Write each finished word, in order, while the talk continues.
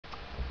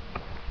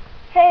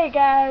Hey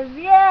guys,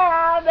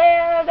 yeah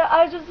man,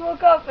 I just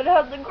woke up and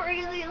had the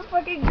craziest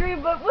fucking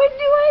dream, but when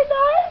do I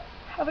not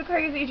have a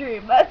crazy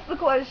dream? That's the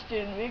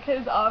question,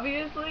 because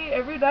obviously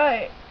every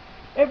night,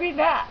 every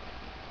nap,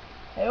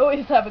 I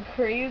always have a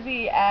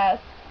crazy ass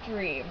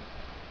dream.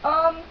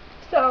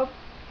 So,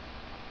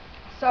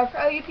 sorry for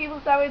all you people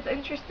that was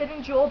interested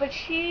in Jewel, but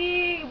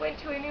she went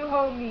to a new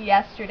home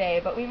yesterday,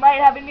 but we might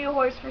have a new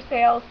horse for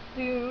sale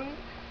soon.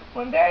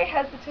 Well, I'm very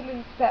hesitant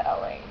in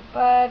selling,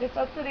 but it's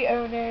up to the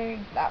owner,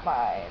 not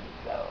mine,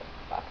 so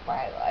fuck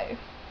my life.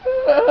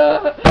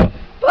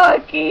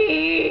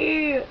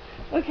 Bucky!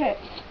 Okay,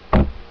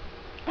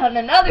 on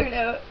another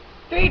note,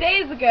 3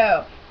 days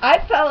ago, I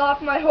fell off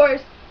my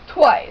horse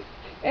twice,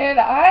 and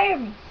I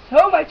am in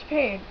so much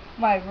pain.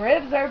 My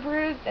ribs are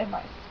bruised, and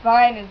my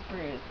spine is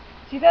bruised.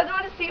 Do you guys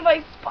want to see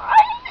my spine?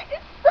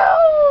 It's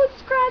so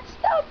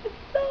scratched up, it's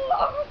so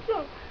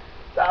awesome.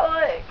 So,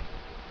 like,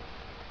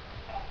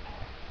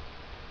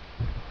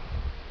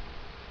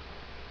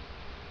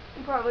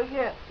 you probably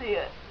can't see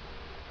it.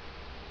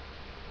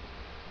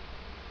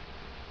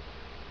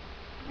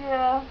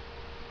 Yeah,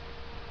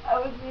 I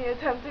was me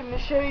attempting to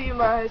show you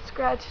my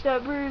scratched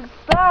up bruised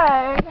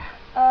spine.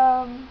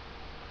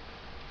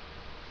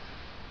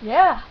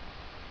 Yeah.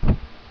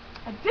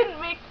 I didn't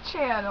make the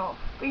channel,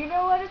 but you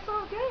know what? It's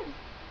all good.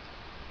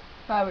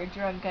 If I were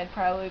drunk, I'd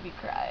probably be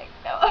crying.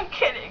 No, I'm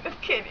kidding, I'm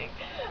kidding.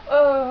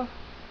 Oh,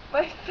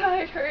 my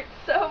side hurts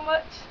so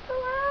much to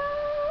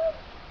laugh.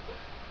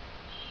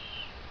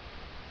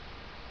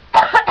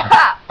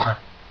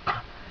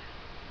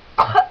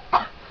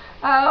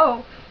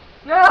 Ow.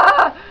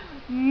 Ah.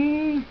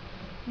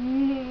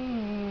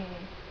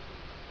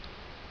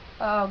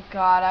 Oh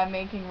god, I'm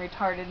making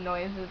retarded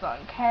noises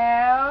on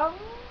cam.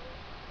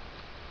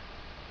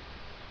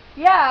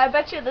 Yeah, I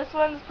bet you this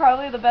one's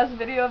probably the best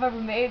video I've ever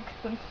made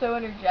because I'm so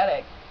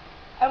energetic.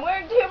 I'm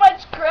wearing too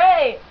much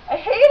gray. I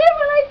hate it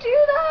when I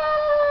do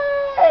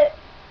that.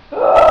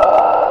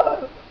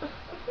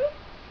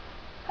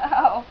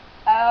 Ow.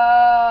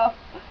 Ow.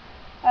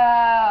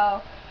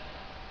 Ow.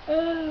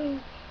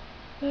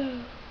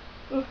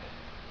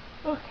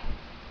 Okay.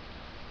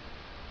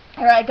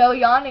 Here I go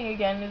yawning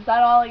again. Is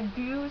that all I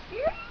do?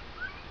 Seriously?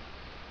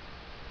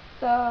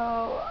 So,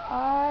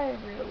 I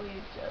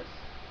really just...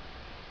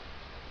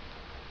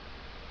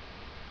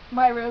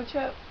 My road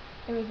trip,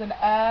 it was an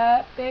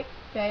epic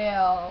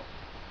fail.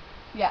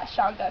 Yeah,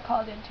 Sean got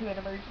called into an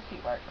emergency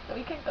work, so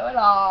he couldn't go at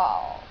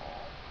all.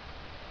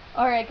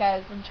 Alright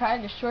guys, I'm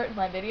trying to shorten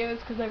my videos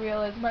because I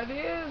realize my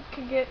videos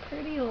can get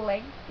pretty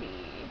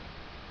lengthy.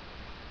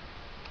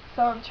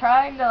 So I'm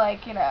trying to,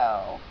 like, you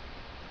know,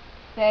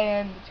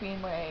 stay in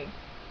between like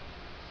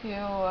 2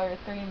 or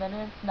 3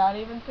 minutes, not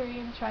even 3.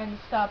 I'm trying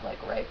to stop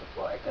like right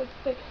before it goes to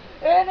sleep.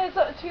 And it's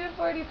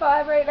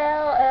 2:45 right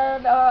now,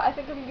 and I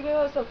think I'm gonna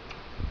go, so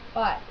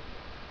bye.